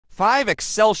5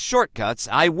 Excel shortcuts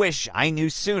I wish I knew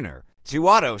sooner. To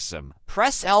AutoSum,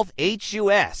 press Alt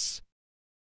HUS.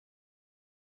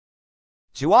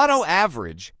 To Auto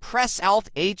Average, press Alt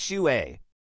HUA.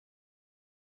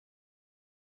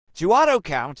 To Auto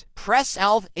Count, press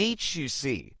Alt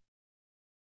HUC.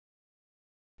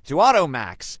 To Auto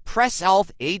Max, press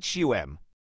Alt HUM.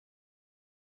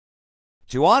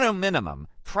 To Auto Minimum,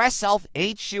 press Alt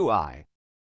HUI.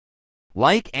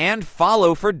 Like and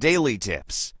follow for daily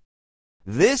tips.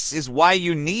 This is why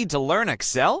you need to learn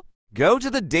Excel. Go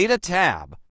to the Data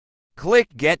tab.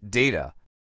 Click Get Data.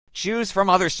 Choose from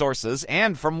other sources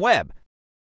and from web.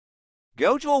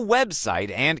 Go to a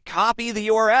website and copy the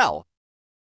URL.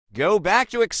 Go back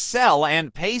to Excel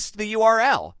and paste the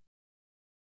URL.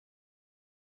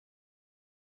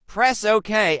 Press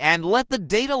OK and let the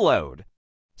data load.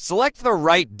 Select the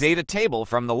right data table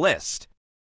from the list.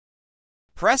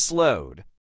 Press Load.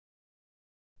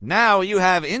 Now you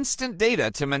have instant data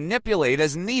to manipulate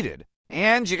as needed,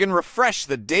 and you can refresh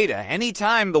the data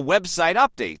anytime the website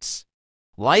updates.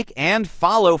 Like and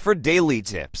follow for daily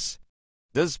tips.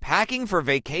 Does packing for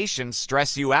vacation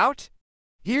stress you out?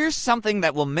 Here's something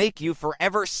that will make you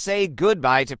forever say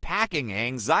goodbye to packing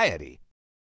anxiety.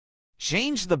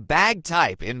 Change the bag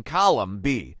type in column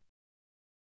B.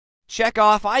 Check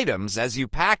off items as you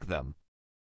pack them.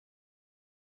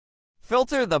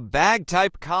 Filter the bag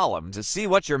type column to see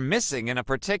what you're missing in a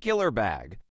particular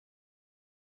bag.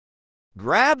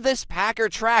 Grab this packer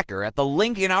tracker at the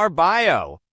link in our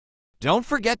bio. Don't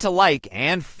forget to like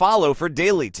and follow for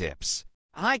daily tips.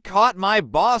 I caught my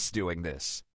boss doing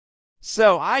this,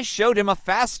 so I showed him a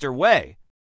faster way.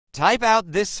 Type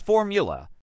out this formula.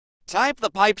 Type the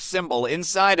pipe symbol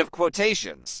inside of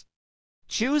quotations.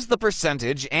 Choose the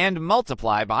percentage and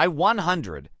multiply by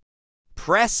 100.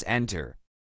 Press Enter.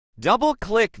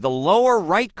 Double-click the lower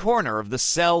right corner of the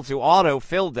cell to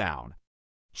auto-fill down.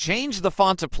 Change the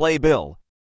font to Playbill.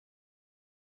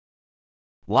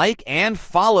 Like and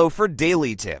follow for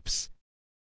daily tips.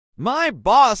 My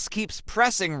boss keeps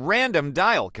pressing random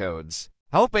dial codes,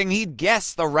 hoping he'd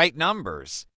guess the right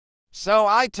numbers. So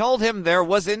I told him there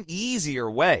was an easier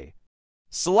way.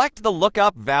 Select the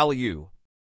lookup value.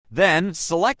 Then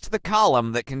select the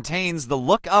column that contains the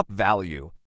lookup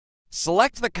value.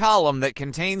 Select the column that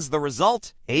contains the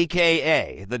result,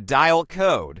 aka the dial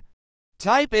code.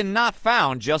 Type in not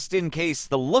found just in case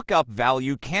the lookup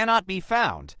value cannot be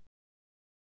found.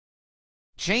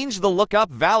 Change the lookup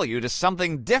value to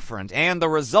something different and the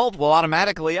result will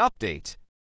automatically update.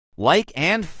 Like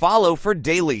and follow for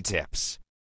daily tips.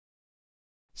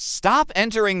 Stop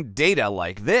entering data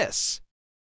like this.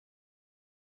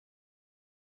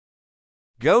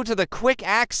 Go to the Quick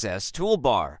Access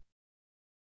toolbar.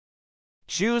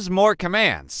 Choose More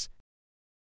Commands.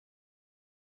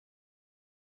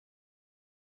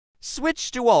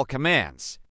 Switch to All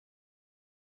Commands.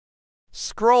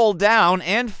 Scroll down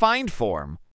and find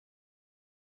Form.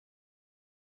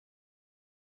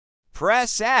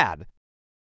 Press Add.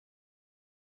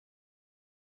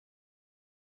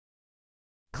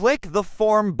 Click the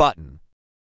Form button.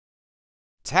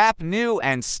 Tap New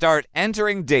and start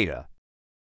entering data.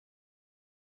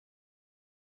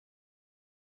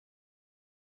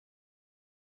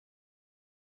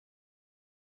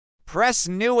 Press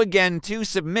New again to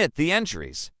submit the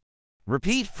entries.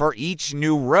 Repeat for each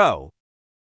new row.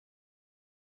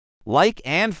 Like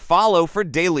and follow for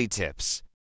daily tips.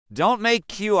 Don't make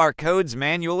QR codes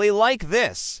manually like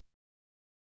this.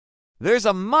 There's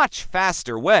a much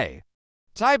faster way.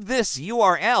 Type this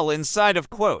URL inside of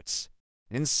quotes.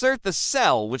 Insert the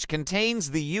cell which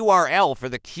contains the URL for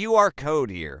the QR code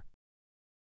here.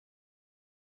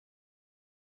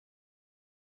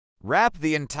 Wrap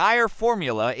the entire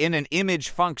formula in an image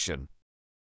function.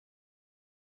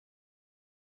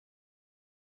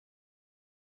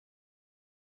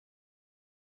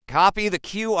 Copy the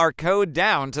QR code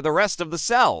down to the rest of the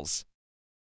cells.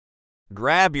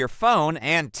 Grab your phone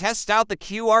and test out the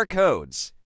QR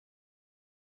codes.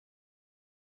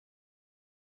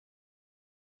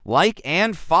 Like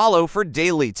and follow for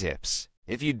daily tips.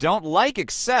 If you don't like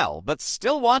Excel but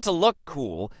still want to look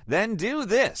cool, then do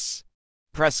this.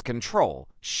 Press Ctrl,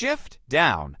 Shift,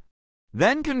 down,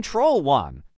 then Ctrl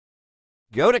 1.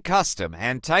 Go to Custom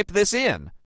and type this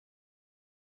in.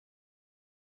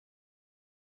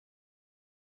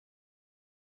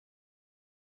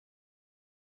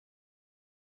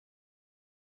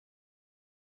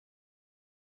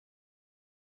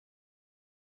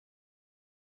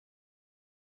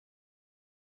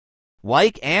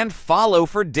 Like and follow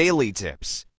for daily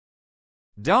tips.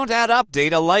 Don't add up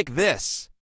data like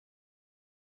this.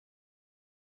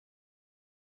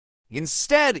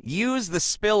 Instead, use the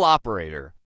spill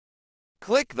operator.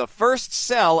 Click the first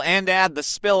cell and add the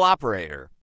spill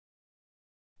operator.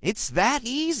 It's that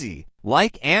easy.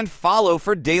 Like and follow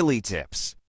for daily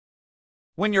tips.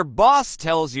 When your boss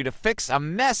tells you to fix a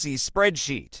messy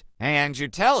spreadsheet, and you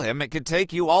tell him it could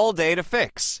take you all day to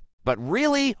fix, but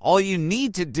really all you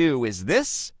need to do is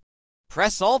this: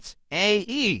 press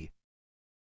Alt-A-E.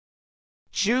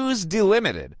 Choose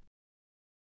Delimited.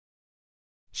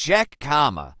 Check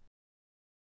comma.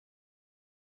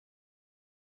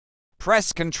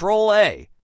 Press Ctrl-A.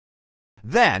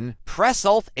 Then press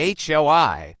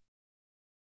Alt-HOI.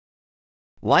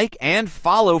 Like and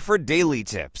follow for daily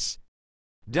tips.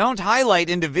 Don't highlight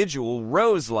individual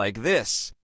rows like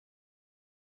this.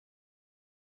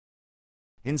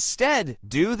 Instead,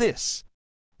 do this.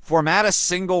 Format a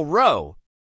single row.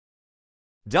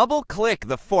 Double-click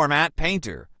the Format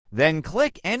Painter, then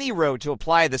click any row to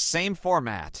apply the same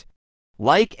format.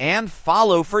 Like and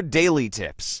follow for daily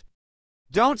tips.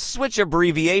 Don't switch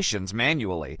abbreviations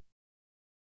manually.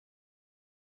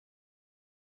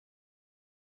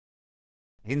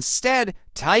 Instead,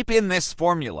 type in this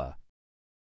formula.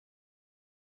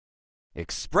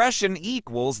 Expression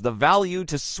equals the value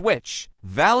to switch.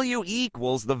 Value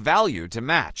equals the value to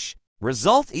match.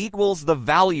 Result equals the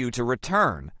value to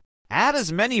return. Add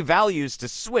as many values to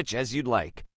switch as you'd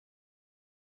like.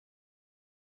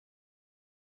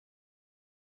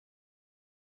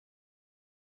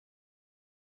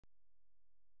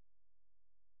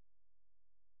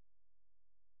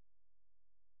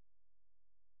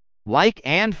 Like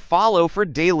and follow for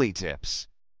daily tips.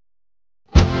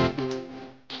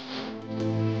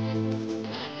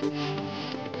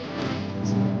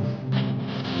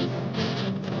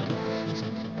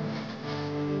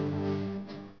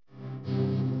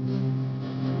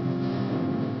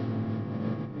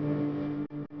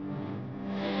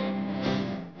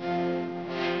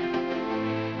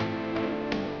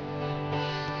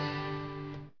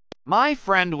 My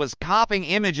friend was copying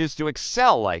images to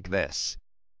Excel like this.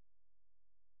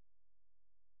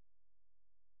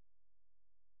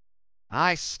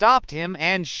 I stopped him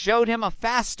and showed him a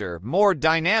faster, more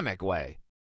dynamic way.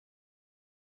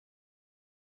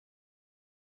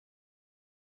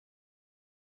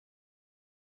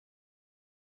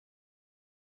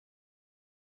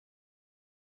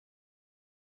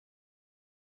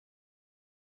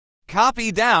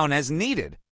 Copy down as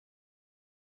needed.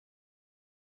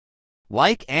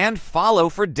 Like and follow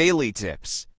for daily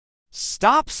tips.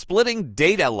 Stop splitting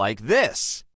data like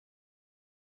this.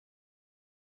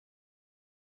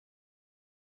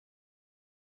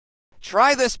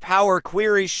 Try this Power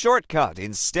Query shortcut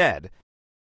instead.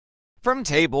 From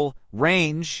Table,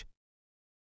 Range,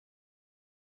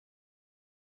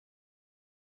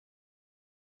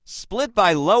 split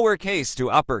by lowercase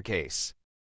to uppercase.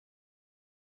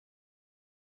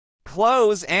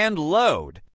 Close and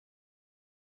load.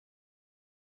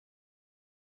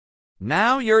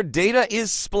 Now your data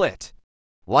is split.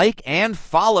 Like and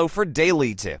follow for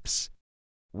daily tips.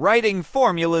 Writing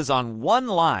formulas on one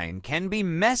line can be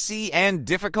messy and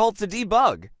difficult to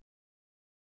debug.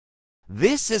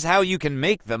 This is how you can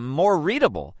make them more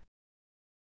readable.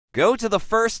 Go to the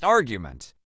first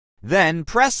argument. Then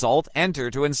press Alt-Enter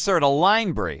to insert a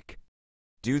line break.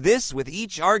 Do this with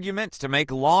each argument to make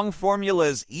long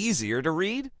formulas easier to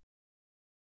read.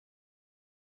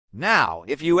 Now,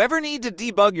 if you ever need to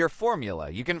debug your formula,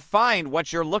 you can find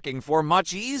what you're looking for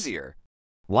much easier.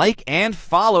 Like and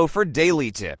follow for daily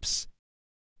tips.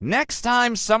 Next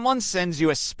time someone sends you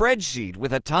a spreadsheet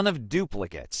with a ton of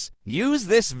duplicates, use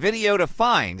this video to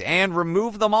find and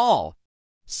remove them all.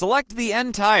 Select the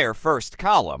entire first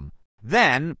column.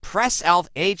 Then press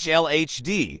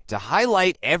Alt-HLHD to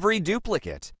highlight every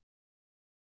duplicate.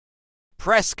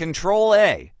 Press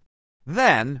Ctrl-A.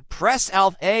 Then press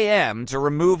Alt-AM to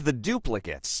remove the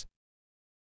duplicates.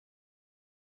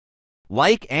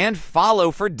 Like and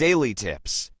follow for daily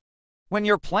tips. When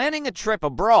you're planning a trip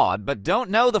abroad but don't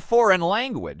know the foreign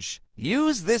language,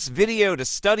 use this video to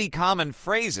study common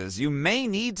phrases you may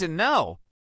need to know.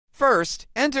 First,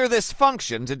 enter this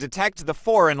function to detect the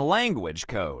foreign language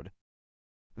code.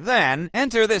 Then,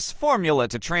 enter this formula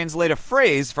to translate a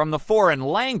phrase from the foreign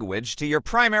language to your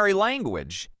primary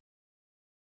language.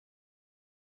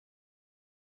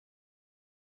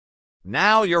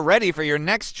 Now you're ready for your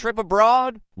next trip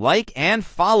abroad? Like and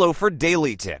follow for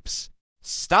daily tips.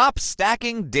 Stop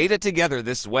stacking data together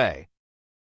this way.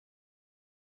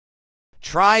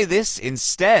 Try this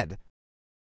instead.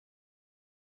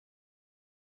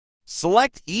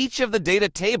 Select each of the data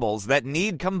tables that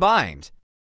need combined.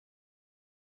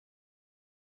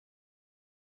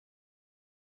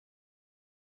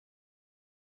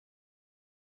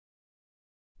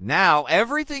 Now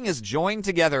everything is joined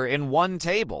together in one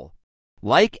table.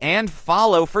 Like and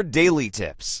follow for daily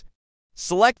tips.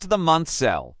 Select the month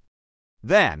cell.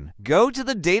 Then go to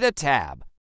the Data tab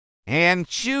and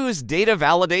choose Data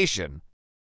Validation.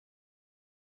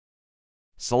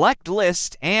 Select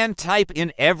List and type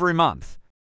in every month.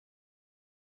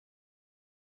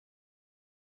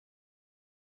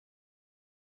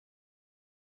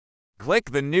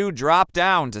 Click the new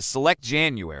drop-down to select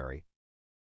January.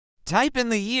 Type in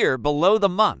the year below the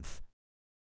month.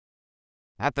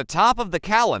 At the top of the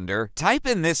calendar, type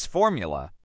in this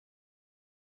formula.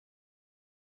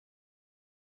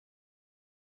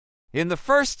 In the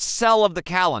first cell of the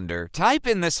calendar, type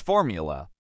in this formula.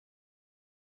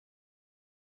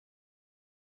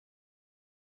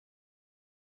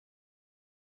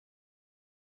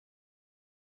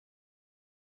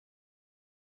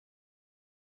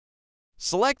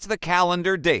 Select the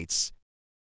calendar dates.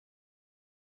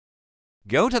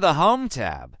 Go to the Home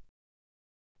tab.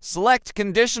 Select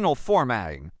Conditional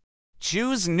Formatting.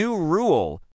 Choose New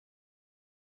Rule.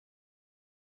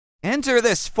 Enter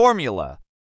this formula.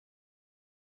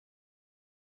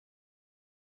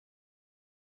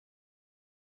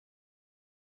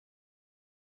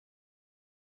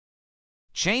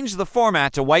 Change the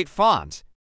format to white font.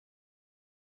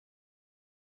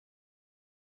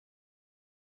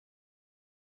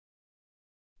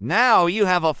 Now you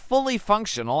have a fully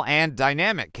functional and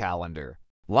dynamic calendar.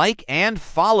 Like and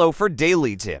follow for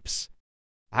daily tips.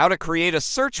 How to create a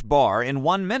search bar in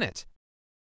 1 minute.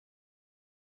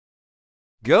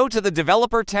 Go to the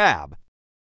Developer tab.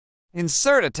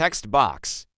 Insert a text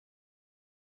box.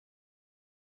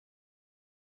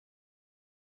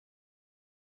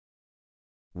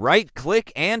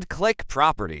 Right-click and click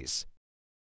Properties.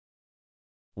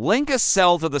 Link a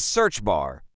cell to the search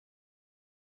bar.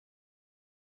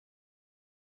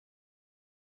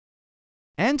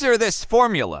 Enter this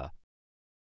formula.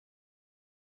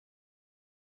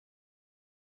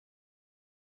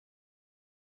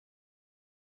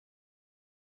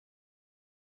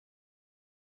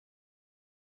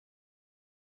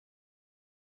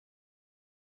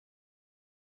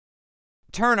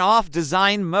 Turn off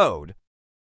design mode.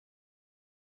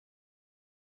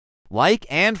 Like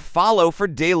and follow for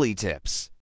daily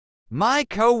tips. My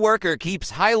coworker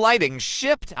keeps highlighting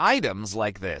shipped items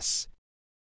like this.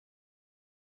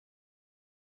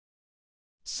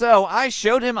 So I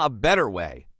showed him a better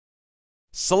way.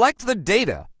 Select the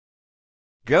data.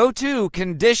 Go to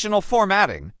Conditional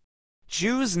Formatting.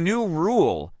 Choose New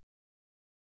Rule.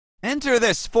 Enter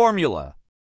this formula.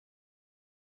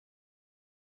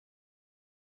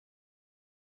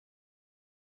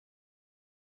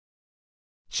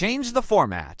 Change the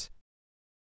format.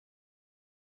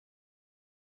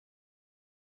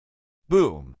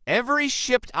 Boom! Every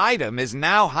shipped item is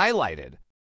now highlighted.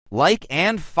 Like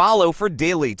and follow for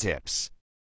daily tips.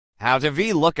 How to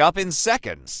VLOOKUP in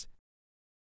seconds.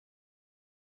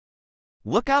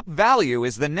 Lookup value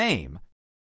is the name.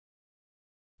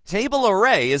 Table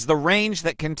array is the range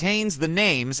that contains the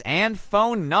names and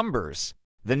phone numbers.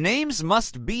 The names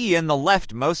must be in the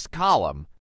leftmost column.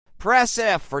 Press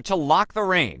F to lock the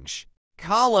range.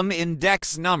 Column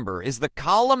index number is the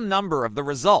column number of the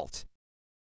result.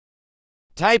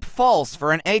 Type false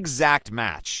for an exact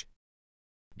match.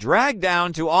 Drag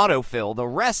down to autofill the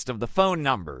rest of the phone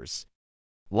numbers.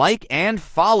 Like and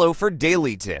follow for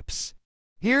daily tips.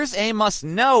 Here's a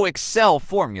must-know Excel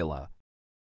formula.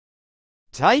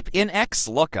 Type in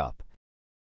XLOOKUP.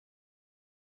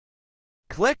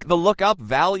 Click the lookup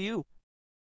value.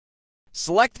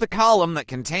 Select the column that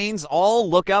contains all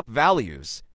lookup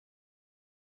values.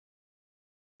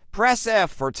 Press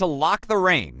F to lock the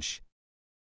range.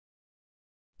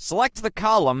 Select the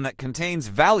column that contains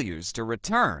values to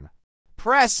return.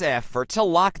 Press F to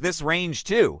lock this range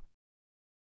too.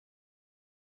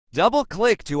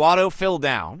 Double-click to autofill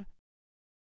down.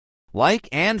 Like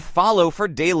and follow for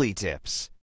daily tips.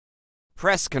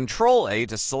 Press Ctrl-A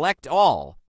to select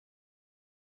all.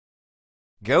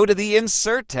 Go to the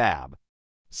Insert tab.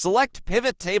 Select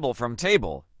Pivot Table from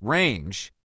Table,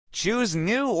 Range. Choose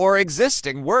New or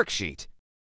Existing Worksheet.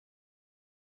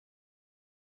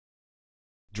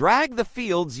 Drag the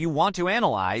fields you want to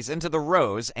analyze into the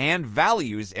rows and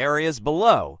values areas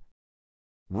below.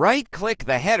 Right-click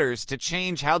the headers to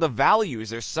change how the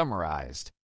values are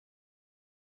summarized.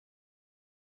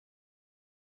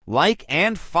 Like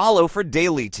and follow for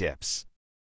daily tips.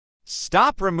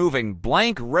 Stop removing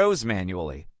blank rows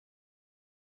manually.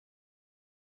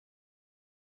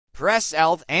 Press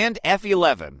Alt and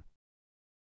F11.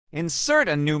 Insert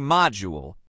a new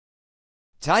module.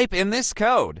 Type in this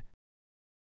code.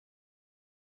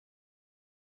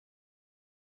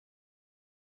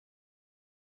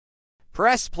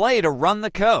 Press play to run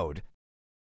the code.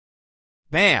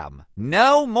 Bam!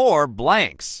 No more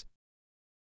blanks.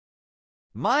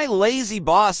 My lazy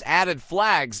boss added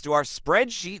flags to our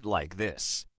spreadsheet like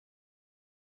this.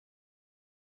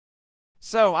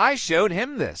 So I showed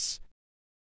him this.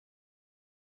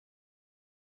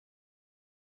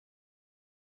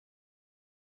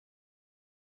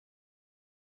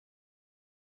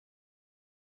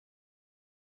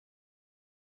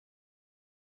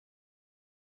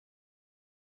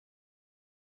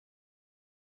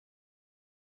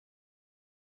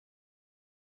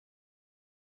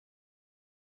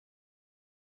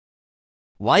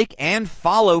 Like and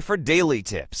follow for daily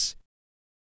tips.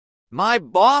 My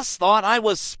boss thought I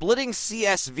was splitting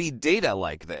CSV data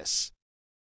like this.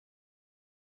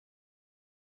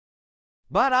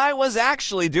 But I was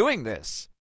actually doing this.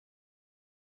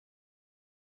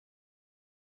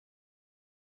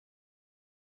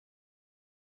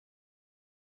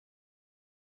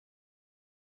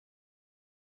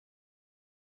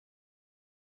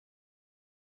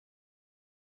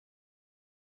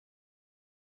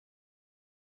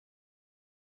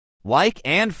 Like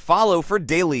and follow for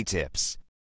daily tips.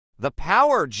 The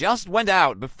power just went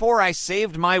out before I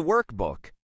saved my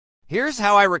workbook. Here's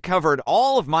how I recovered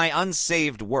all of my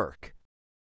unsaved work.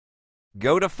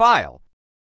 Go to File.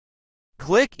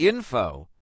 Click Info.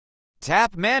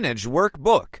 Tap Manage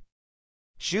Workbook.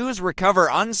 Choose Recover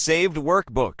Unsaved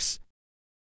Workbooks.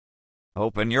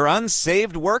 Open your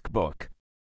unsaved workbook.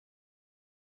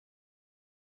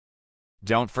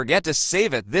 Don't forget to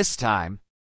save it this time.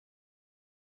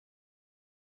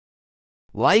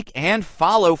 Like and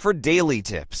follow for daily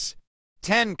tips.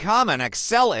 10 common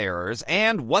Excel errors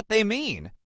and what they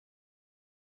mean.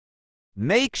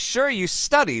 Make sure you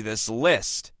study this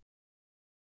list.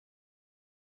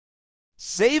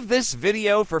 Save this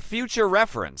video for future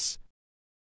reference.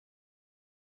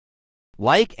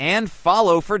 Like and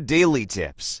follow for daily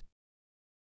tips.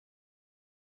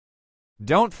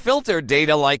 Don't filter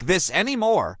data like this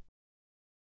anymore.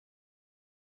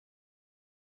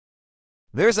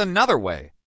 There's another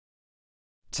way.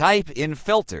 Type in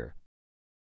Filter.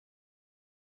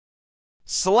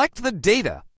 Select the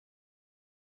data.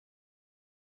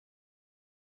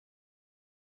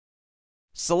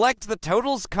 Select the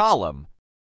Totals column.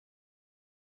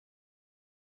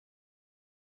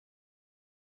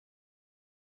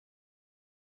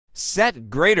 Set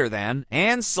Greater Than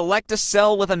and select a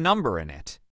cell with a number in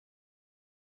it.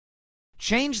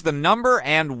 Change the number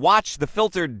and watch the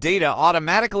filtered data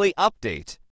automatically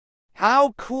update.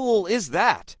 How cool is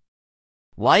that?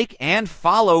 Like and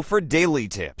follow for daily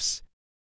tips.